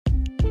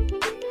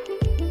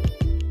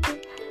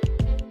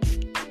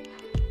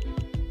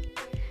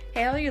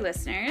Hey, all you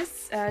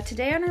listeners.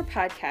 Today on our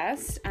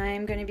podcast,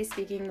 I'm going to be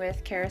speaking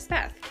with Kara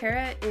Speth.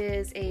 Kara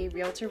is a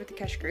realtor with the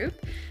Kesh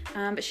Group,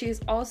 but she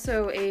is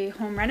also a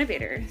home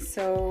renovator.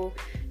 So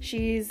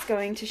she's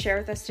going to share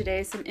with us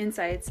today some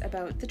insights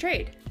about the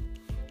trade.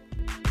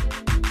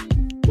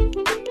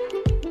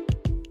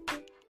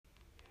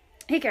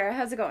 Hey, Kara,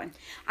 how's it going?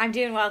 I'm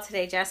doing well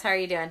today, Jess. How are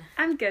you doing?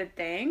 I'm good,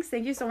 thanks.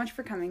 Thank you so much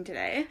for coming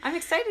today. I'm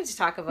excited to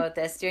talk about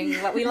this, doing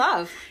what we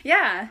love.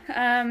 Yeah.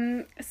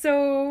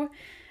 So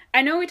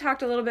I know we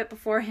talked a little bit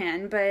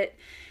beforehand, but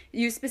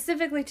you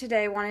specifically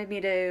today wanted me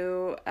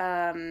to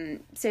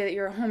say that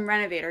you're a home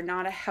renovator,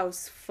 not a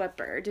house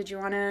flipper. Did you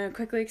want to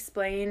quickly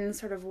explain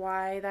sort of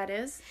why that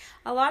is?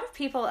 A lot of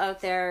people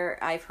out there,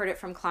 I've heard it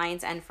from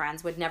clients and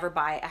friends, would never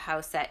buy a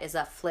house that is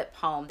a flip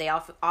home. They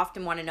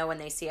often want to know when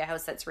they see a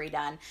house that's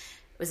redone,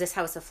 was this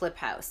house a flip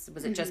house?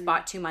 Was it just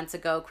bought 2 months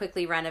ago,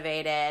 quickly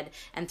renovated,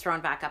 and thrown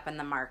back up in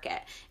the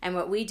market? And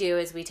what we do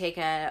is we take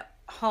a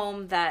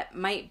home that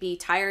might be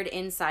tired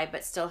inside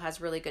but still has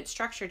really good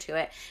structure to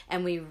it,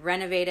 and we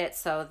renovate it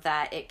so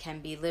that it can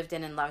be lived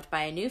in and loved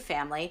by a new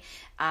family.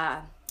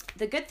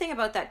 The good thing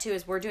about that too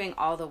is we're doing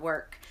all the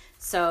work.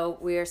 So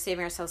we are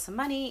saving ourselves some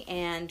money,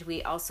 and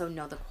we also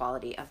know the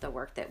quality of the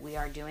work that we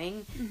are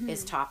doing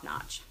is top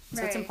notch.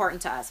 So It's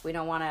important to us. We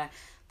don't want to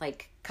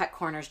cut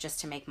corners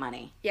just to make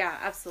money. Yeah,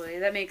 absolutely.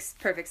 That makes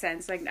perfect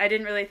sense. I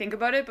didn't really think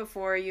about it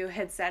before you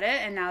had said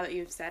it, and now that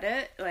you've said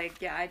it,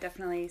 I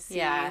definitely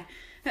see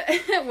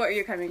what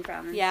you're coming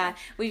from. Yeah.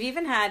 We've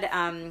even had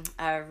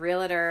a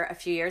realtor a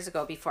few years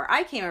ago, before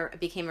I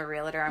became a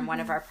realtor on one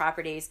of our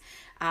properties.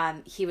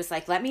 He was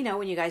like, let me know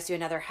when you guys do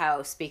another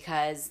house,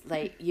 because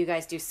you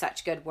guys do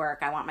such good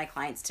work. I want my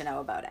clients to know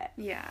about it.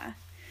 Yeah.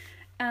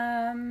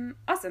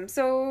 Awesome.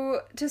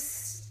 So to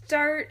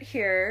start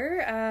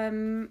here,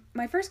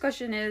 my first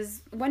question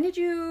is, when did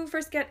you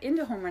first get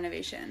into home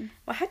renovation?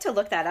 Well, I had to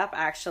look that up,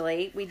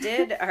 actually. We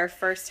did our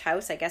first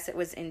house, I guess it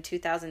was in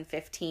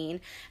 2015.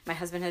 My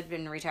husband had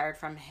been retired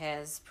from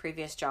his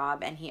previous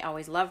job, and he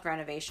always loved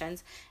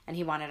renovations, and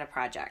he wanted a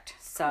project.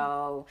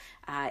 So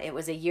it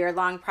was a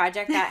year-long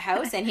project, that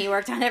house, and he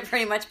worked on it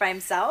pretty much by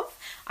himself.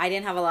 I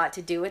didn't have a lot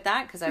to do with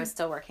that because I was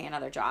still working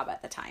another job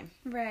at the time.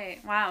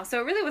 Right. Wow. So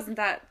it really wasn't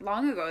that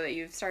long ago that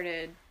you've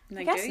started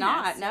I guess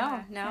not. This.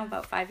 No,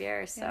 about 5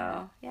 years.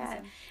 So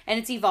yeah. And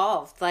it's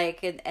evolved.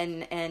 We've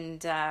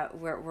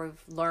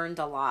learned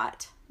a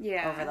lot.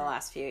 Over the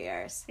last few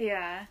years.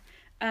 Yeah.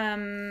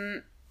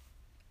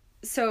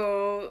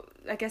 So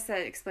I guess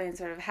that explains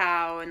sort of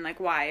how and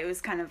why it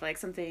was kind of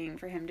something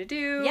for him to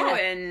do. Yeah.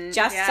 And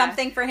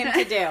something for him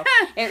to do.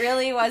 It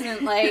really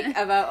wasn't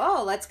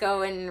about, let's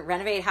go and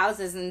renovate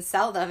houses and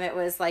sell them. It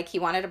was he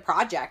wanted a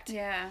project.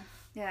 Yeah.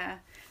 Yeah.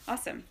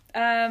 Awesome.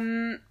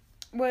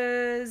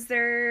 Was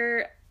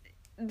there,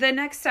 the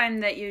next time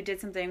that you did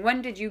something,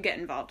 when did you get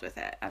involved with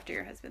it after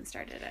your husband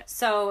started it?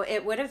 So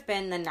it would have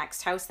been the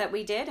next house that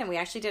we did, and we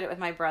actually did it with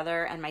my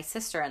brother and my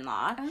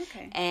sister-in-law. Oh,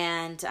 okay.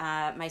 And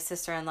my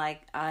sister-in-law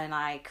and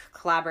I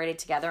collaborated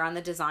together on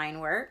the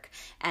design work,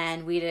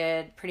 and we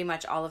did pretty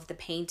much all of the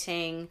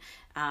painting.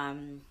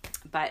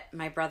 But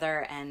my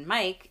brother and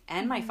Mike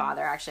and my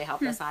father actually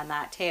helped us on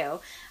that too.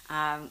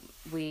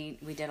 We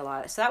did a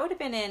lot. So that would have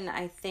been in,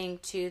 I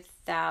think,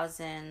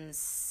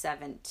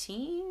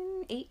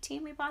 2017,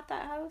 18 we bought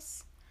that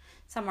house.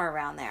 Somewhere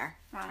around there.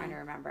 Wow. I'm trying to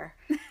remember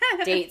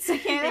dates. I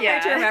can't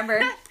hard to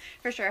remember.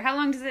 For sure. How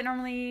long does it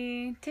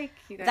normally take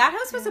you guys? That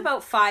house was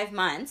about 5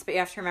 months, but you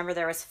have to remember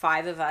there was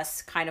 5 of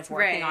us kind of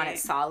working on it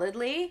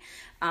solidly.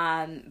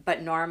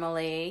 But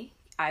normally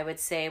I would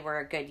say we're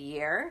a good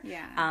year.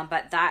 Yeah.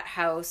 But that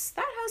house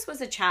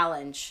was a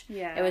challenge.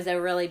 Yeah. It was a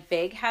really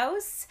big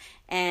house.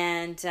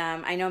 And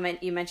I know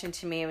you mentioned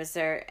to me, was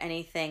there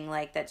anything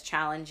that's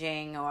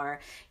challenging, or,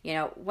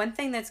 one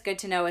thing that's good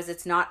to know is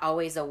it's not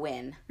always a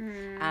win.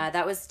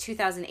 That was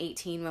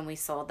 2018 when we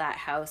sold that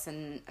house,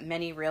 and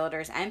many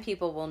realtors and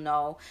people will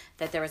know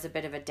that there was a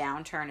bit of a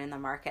downturn in the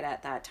market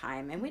at that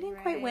time, and we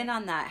didn't quite win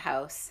on that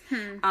house.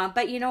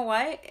 But you know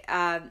what?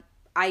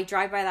 I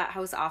drive by that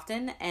house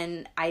often,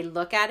 and I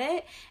look at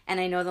it, and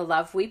I know the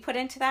love we put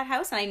into that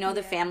house, and I know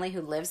the family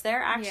who lives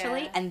there,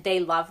 actually, and they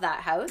love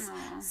that house.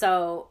 Aww.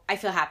 So I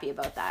feel happy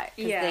about that,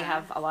 because they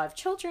have a lot of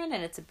children,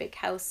 and it's a big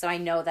house, so I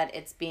know that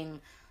it's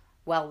being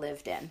well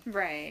lived in.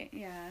 Right,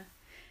 yeah.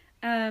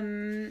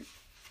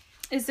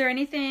 Is there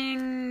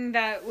anything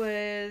that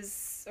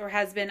was or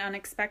has been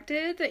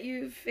unexpected that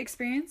you've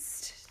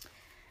experienced?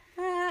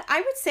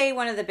 I would say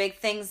one of the big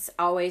things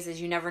always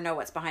is you never know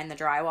what's behind the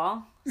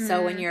drywall.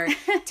 So when you're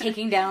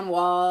taking down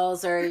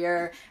walls, or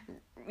you're,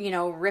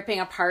 ripping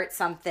apart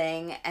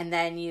something, and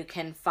then you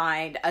can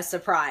find a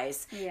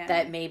surprise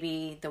that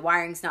maybe the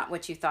wiring's not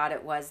what you thought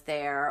it was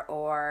there,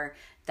 or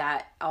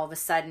that all of a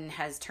sudden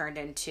has turned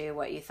into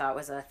what you thought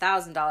was a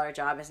 $1,000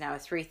 job is now a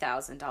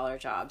 $3,000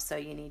 job. So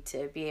you need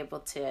to be able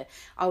to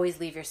always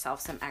leave yourself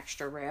some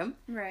extra room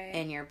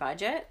in your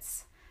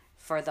budgets.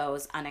 for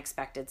those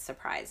unexpected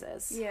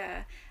surprises.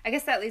 Yeah. I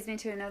guess that leads me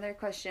to another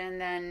question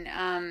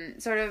then.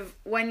 Sort of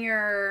when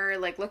you're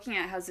like looking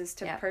at houses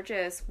to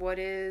purchase, what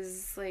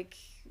are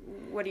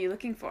you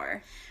looking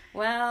for?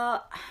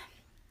 Well,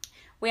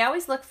 we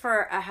always look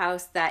for a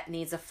house that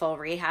needs a full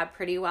rehab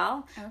pretty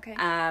well. Okay.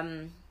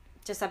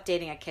 Just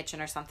updating a kitchen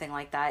or something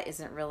like that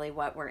isn't really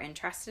what we're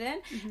interested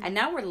in. Mm-hmm. And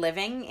now we're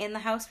living in the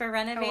house we're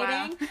renovating.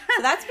 Oh, wow.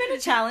 So that's been a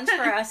challenge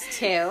for us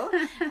too.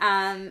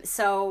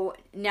 So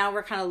now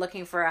we're kind of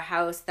looking for a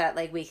house that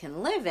like we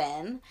can live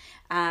in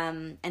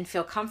and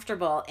feel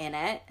comfortable in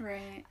it.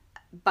 Right.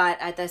 But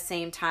at the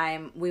same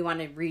time, we want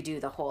to redo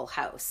the whole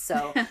house.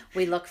 So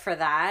we look for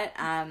that.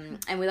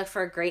 And we look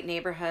for a great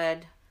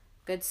neighborhood,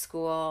 good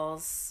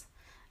schools.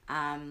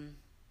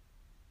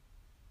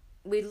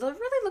 We really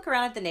look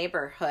around at the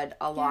neighborhood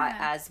a lot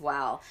as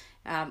well,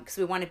 because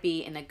we want to be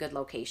in a good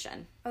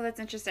location. Oh,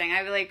 that's interesting.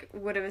 I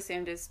would have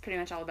assumed it's pretty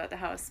much all about the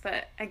house,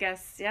 but I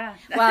guess, yeah.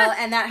 Well,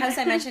 and that house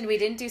I mentioned we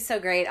didn't do so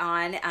great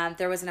on,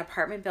 there was an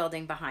apartment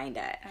building behind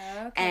it.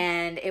 Oh, okay.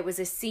 And it was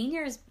a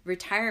seniors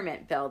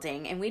retirement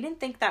building, and we didn't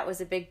think that was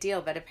a big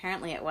deal, but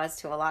apparently it was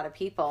to a lot of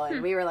people.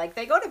 And we were like,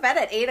 they go to bed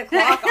at 8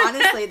 o'clock,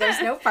 honestly.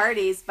 There's no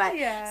parties. But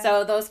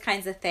so those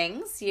kinds of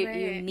things, you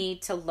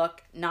need to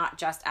look not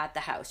just at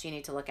the house. You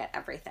need to look at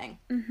everything.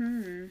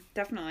 Mm-hmm.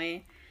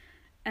 Definitely.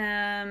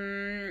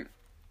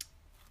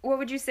 What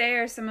would you say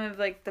are some of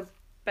like the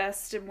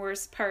best and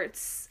worst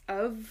parts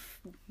of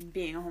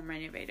being a home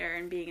renovator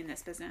and being in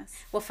this business?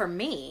 Well, for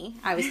me,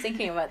 I was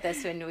thinking about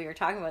this when we were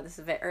talking about this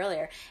a bit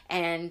earlier,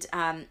 and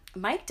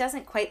Mike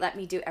doesn't quite let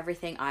me do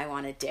everything I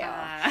want to do.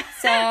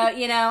 So,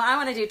 I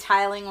want to do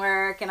tiling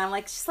work, and I'm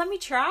like, just let me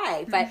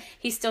try. But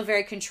he's still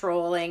very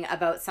controlling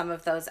about some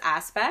of those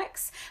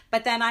aspects.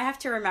 But then I have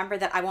to remember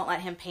that I won't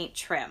let him paint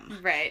trim.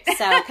 Right.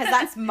 So, because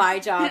that's my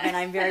job, and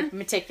I'm very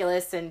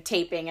meticulous and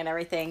taping and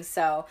everything.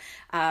 So,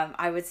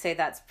 I would say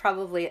that's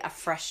probably a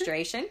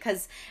frustration,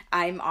 because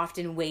I'm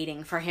often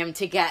waiting for him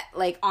to get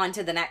like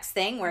onto the next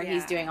thing where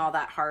he's doing all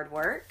that hard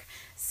work.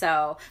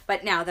 So,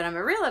 but now that I'm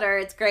a realtor,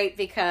 it's great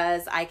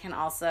because I can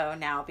also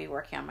now be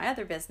working on my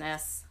other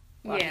business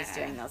while he's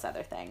doing those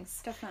other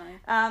things. Definitely.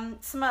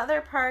 Some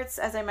other parts,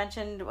 as I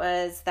mentioned,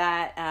 was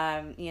that,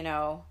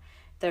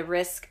 the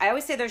risk. I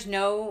always say there's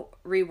no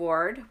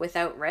reward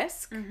without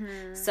risk.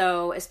 Mm-hmm.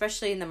 So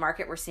especially in the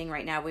market we're seeing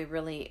right now, we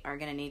really are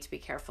going to need to be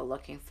careful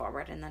looking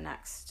forward in the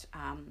next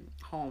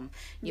home.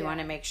 You want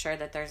to make sure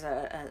that there's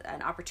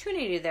an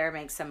opportunity there to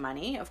make some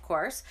money, of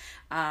course.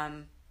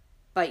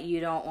 But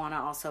you don't want to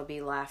also be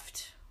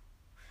left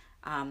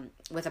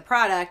with a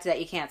product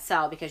that you can't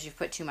sell because you've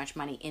put too much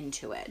money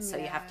into it. So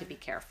you have to be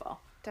careful.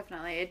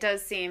 Definitely. It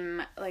does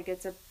seem like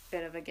it's a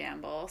bit of a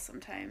gamble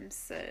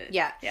sometimes.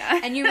 Yeah.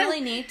 And you really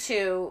need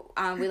to,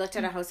 we looked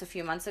at a house a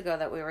few months ago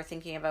that we were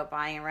thinking about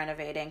buying and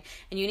renovating,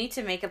 and you need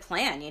to make a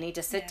plan. You need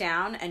to sit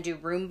down and do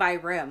room by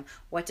room.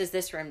 What does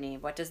this room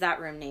need? What does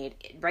that room need?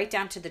 Right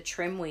down to the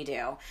trim we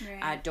do.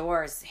 Right.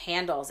 Doors,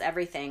 handles,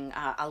 everything,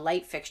 a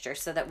light fixture,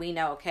 so that we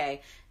know,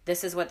 okay,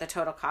 this is what the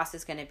total cost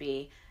is going to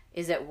be.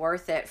 Is it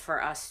worth it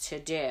for us to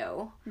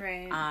do?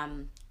 Right.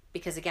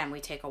 Because again,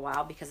 we take a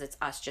while because it's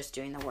us just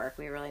doing the work.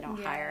 We really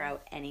don't hire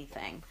out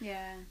anything.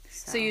 Yeah.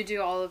 So you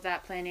do all of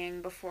that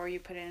planning before you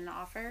put in an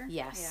offer?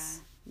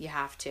 Yes. Yeah. You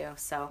have to.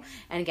 So,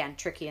 and again,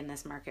 tricky in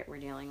this market we're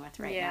dealing with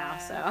right now.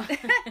 So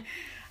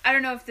I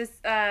don't know if this,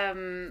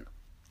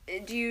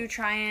 do you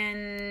try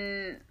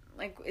and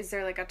like, is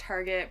there like a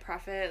target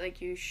profit like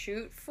you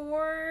shoot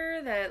for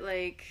that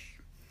like...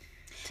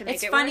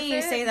 It's funny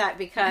you say that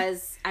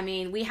because, I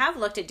mean, we have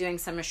looked at doing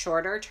some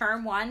shorter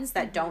term ones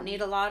that don't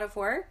need a lot of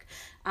work.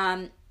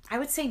 I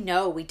would say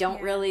no, we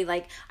don't really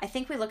I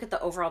think we look at the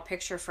overall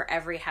picture for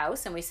every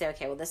house and we say,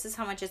 okay, well, this is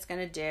how much it's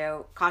going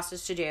to cost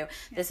us to do.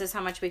 This is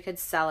how much we could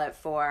sell it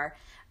for.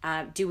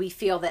 Do we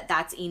feel that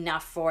that's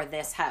enough for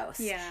this house?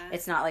 Yeah.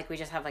 It's not like we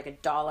just have like a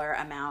dollar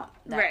amount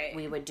that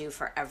we would do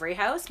for every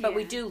house, but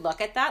we do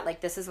look at that.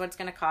 Like, this is what it's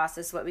going to cost,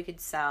 this is what we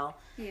could sell,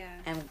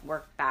 and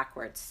work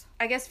backwards.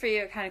 I guess for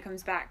you, it kind of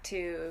comes back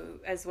to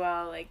as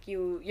well, like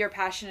you're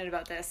passionate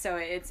about this. So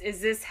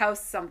is this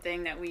house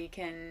something that we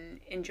can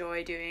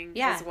enjoy doing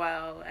as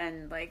well?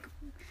 And like,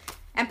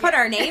 and put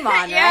our name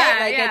on, right?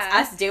 Like it's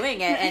us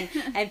doing it,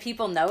 and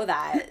people know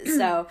that.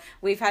 So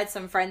we've had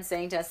some friends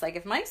saying to us, like,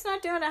 if Mike's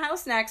not doing a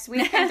house next,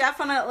 we can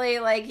definitely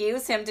like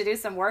use him to do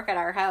some work at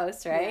our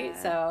house, right?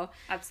 Yeah, so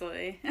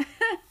absolutely.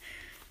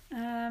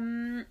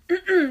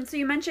 So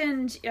you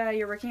mentioned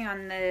you're working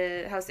on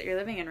the house that you're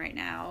living in right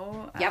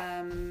now.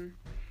 Yep.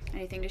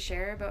 Anything to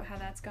share about how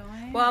that's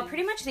going? Well,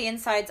 pretty much the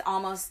inside's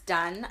almost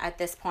done at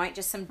this point.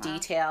 Just some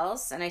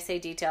details. And I say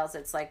details,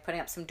 it's like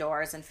putting up some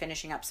doors and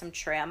finishing up some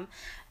trim.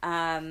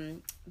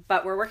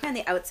 but we're working on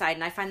the outside,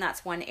 and I find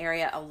that's one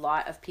area a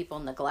lot of people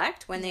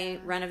neglect when they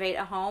renovate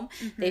a home.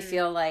 They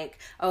feel like,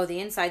 oh, the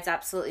inside's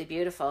absolutely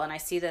beautiful, and I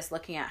see this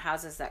looking at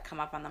houses that come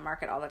up on the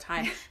market all the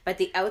time, but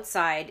the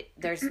outside,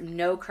 there's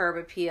no curb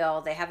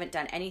appeal. They haven't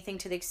done anything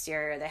to the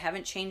exterior. They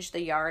haven't changed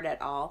the yard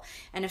at all.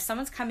 And if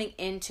someone's coming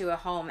into a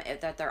home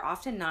that they're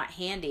often not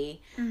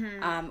handy,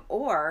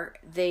 or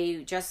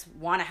they just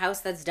want a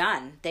house that's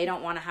done, they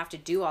don't want to have to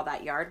do all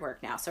that yard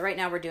work now. So right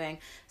now we're doing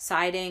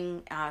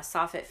siding,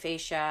 soffit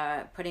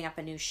fascia, putting up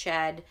a new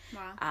shed,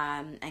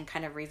 and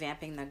kind of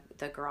revamping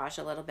the garage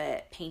a little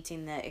bit,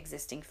 painting the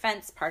existing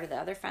fence. Part of the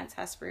other fence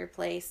has to be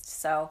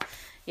replaced. So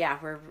yeah,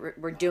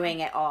 we're doing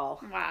it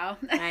all. Wow.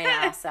 I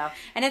know. So,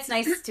 and it's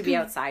nice to be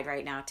outside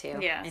right now too.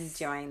 Yes.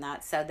 Enjoying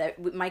that. So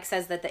that Mike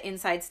says that the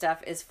inside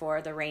stuff is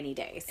for the rainy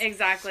days.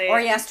 Exactly. Or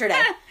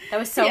yesterday. That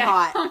was so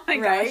hot. Oh my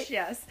gosh,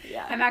 yes.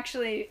 Yeah. I'm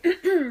actually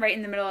right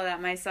in the middle of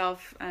that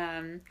myself.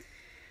 I've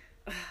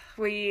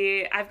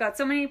got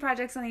so many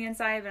projects on the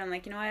inside, but I'm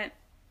like, you know what?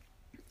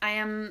 I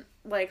am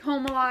like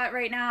home a lot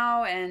right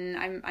now,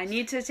 and I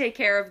need to take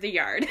care of the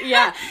yard.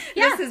 Yeah.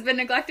 This has been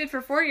neglected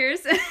for 4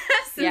 years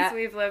since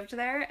we've lived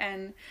there,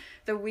 and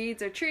the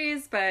weeds are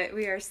trees, but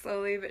we are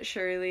slowly but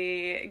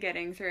surely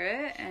getting through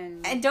it.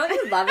 And don't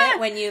you love it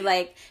when you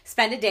like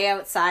spend a day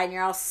outside and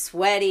you're all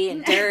sweaty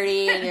and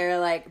dirty and you're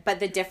like, but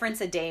the difference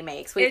a day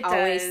makes. We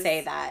always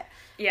say that.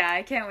 Yeah,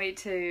 I can't wait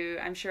to,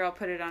 I'm sure I'll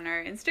put it on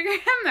our Instagram,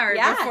 our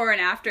before and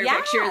after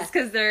pictures,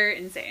 because they're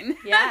insane.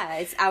 Yeah,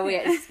 it's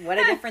what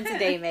a difference a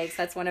day makes.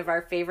 That's one of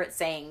our favorite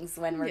sayings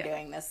when we're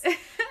doing this.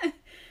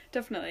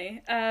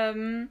 Definitely.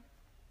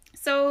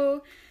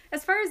 So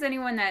as far as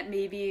anyone that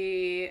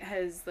maybe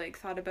has like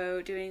thought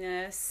about doing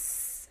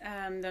this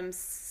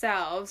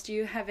themselves, do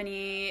you have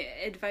any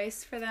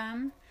advice for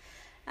them?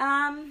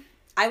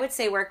 I would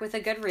say work with a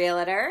good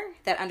realtor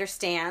that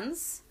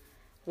understands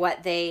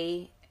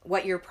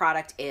what your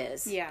product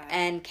is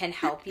and can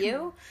help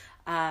you.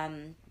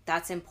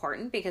 That's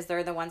important because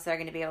they're the ones that are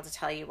going to be able to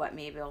tell you what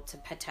may be able to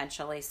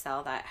potentially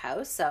sell that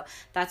house. So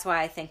that's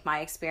why I think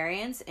my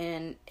experience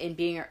in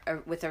being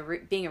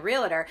being a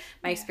realtor,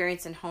 my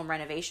experience in home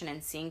renovation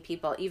and seeing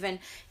people, even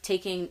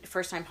taking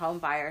first-time home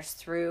buyers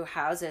through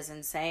houses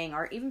and saying,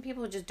 or even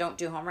people who just don't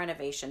do home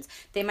renovations,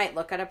 they might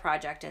look at a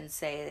project and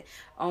say,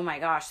 oh my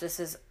gosh, this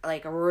is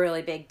like a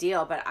really big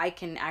deal, but I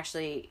can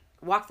actually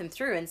walk them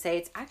through and say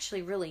it's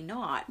actually really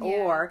not,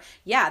 or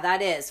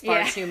that is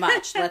far too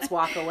much, let's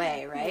walk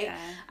away, right?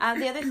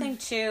 The other thing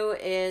too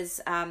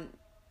is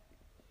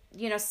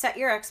set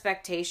your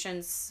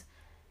expectations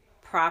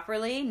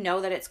properly. Know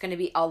that it's going to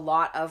be a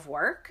lot of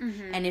work,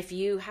 and if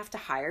you have to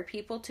hire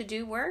people to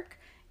do work,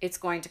 it's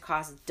going to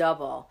cost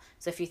double.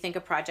 So if you think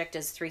a project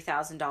is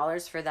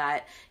 $3,000 for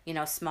that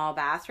small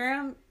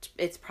bathroom,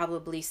 it's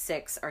probably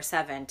 $6,000 or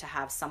 $7,000 to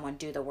have someone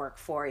do the work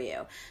for you.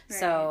 Right.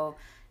 So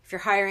if you're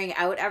hiring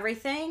out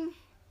everything,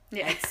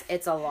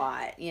 it's a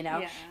lot,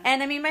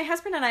 And I mean, my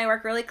husband and I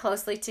work really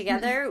closely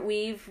together.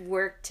 We've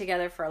worked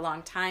together for a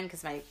long time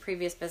because my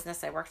previous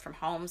business, I worked from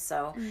home.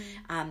 So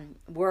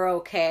we're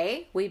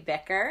okay. We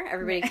bicker.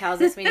 Everybody tells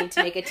us we need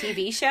to make a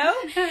TV show.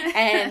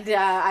 And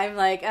I'm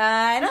like,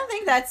 I don't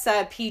think that's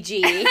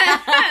PG.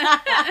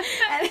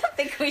 I don't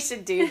think we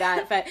should do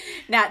that. But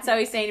Nat's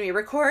always saying to me,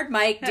 record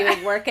Mike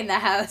doing work in the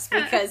house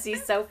because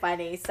he's so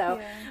funny.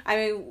 So, I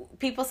mean,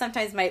 people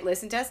sometimes might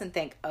listen to us and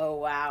think, oh,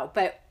 wow.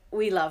 But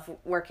we love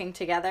working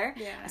together.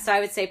 Yeah. So I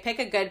would say pick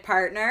a good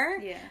partner.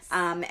 Yes.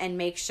 And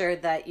make sure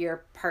that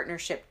your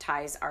partnership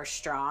ties are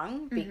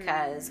strong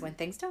because when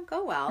things don't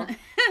go well,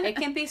 it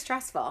can be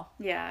stressful.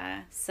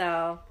 Yeah.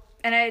 So.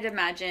 And I'd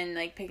imagine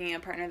like picking a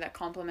partner that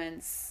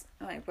complements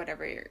like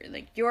whatever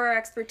your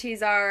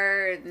expertise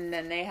are, and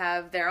then they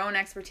have their own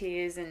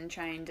expertise, and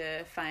trying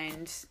to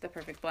find the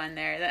perfect blend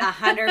there.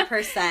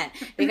 100%,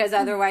 because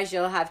otherwise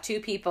you'll have two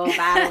people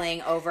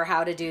battling over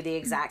how to do the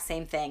exact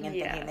same thing and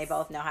thinking they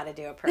both know how to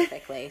do it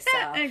perfectly.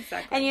 So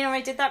exactly. And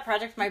I did that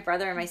project for my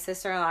brother and my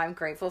sister-in-law. I'm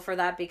grateful for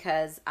that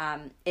because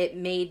it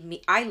made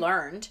me, I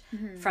learned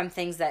from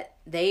things that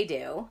they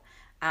do.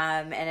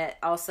 And it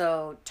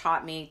also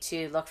taught me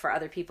to look for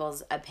other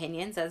people's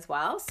opinions as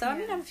well. So I'm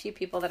going to have a few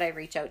people that I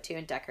reach out to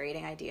and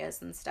decorating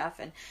ideas and stuff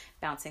and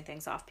bouncing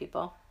things off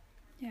people.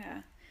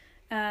 Yeah.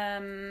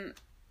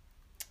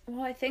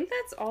 Well, I think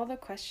that's all the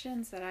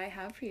questions that I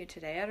have for you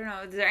today. I don't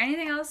know. Is there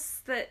anything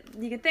else that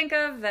you can think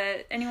of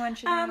that anyone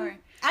should know?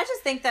 I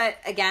just think that,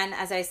 again,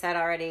 as I said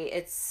already,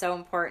 it's so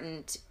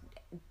important.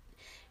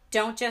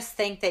 Don't just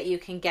think that you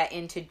can get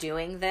into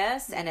doing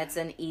this and it's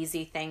an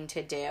easy thing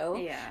to do.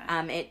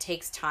 Yeah. It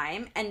takes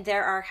time, and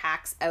there are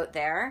hacks out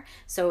there.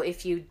 So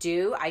if you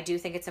do, I do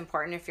think it's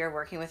important if you're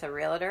working with a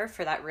realtor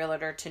for that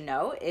realtor to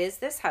know, is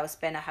this house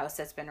been a house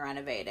that's been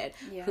renovated?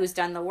 Yeah. Who's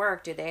done the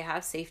work? Do they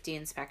have safety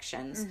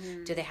inspections?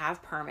 Do they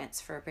have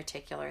permits for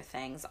particular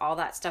things? All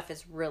that stuff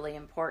is really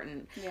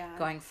important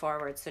going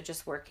forward. So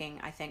just working,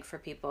 I think for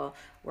people,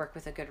 work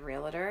with a good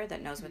realtor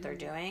that knows what they're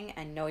doing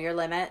and know your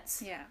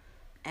limits. Yeah.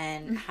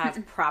 and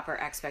have proper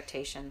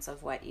expectations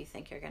of what you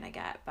think you're going to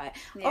get. But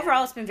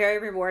overall, it's been very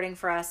rewarding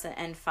for us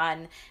and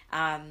fun.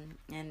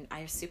 And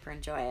I super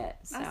enjoy it.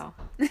 So awesome.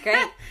 It's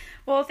great.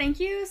 Well, thank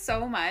you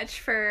so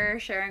much for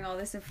sharing all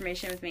this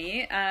information with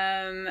me.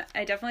 I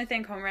definitely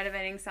think home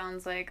renovating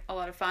sounds like a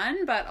lot of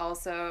fun, but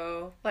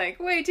also like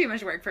way too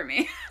much work for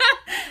me.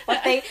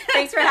 Well,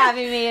 thanks for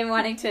having me and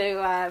wanting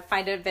to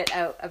find a bit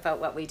out about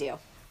what we do.